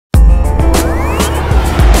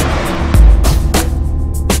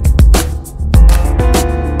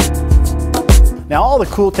the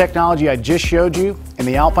cool technology I just showed you in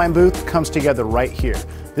the Alpine booth comes together right here.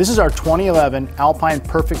 This is our 2011 Alpine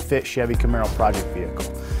Perfect Fit Chevy Camaro project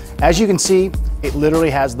vehicle. As you can see, it literally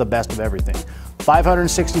has the best of everything.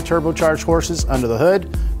 560 turbocharged horses under the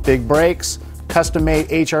hood, big brakes, custom-made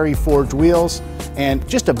HRE forged wheels, and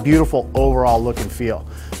just a beautiful overall look and feel.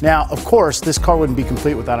 Now, of course, this car wouldn't be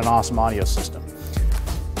complete without an awesome audio system.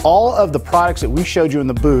 All of the products that we showed you in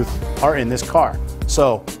the booth are in this car.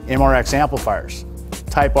 So, MRX amplifiers,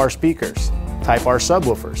 Type R speakers, Type R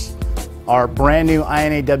subwoofers, our brand new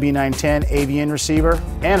INA W910 AVN receiver,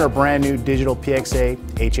 and our brand new digital PXA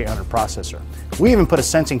H800 processor. We even put a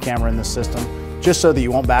sensing camera in this system just so that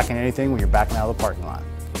you won't back in anything when you're backing out of the parking lot.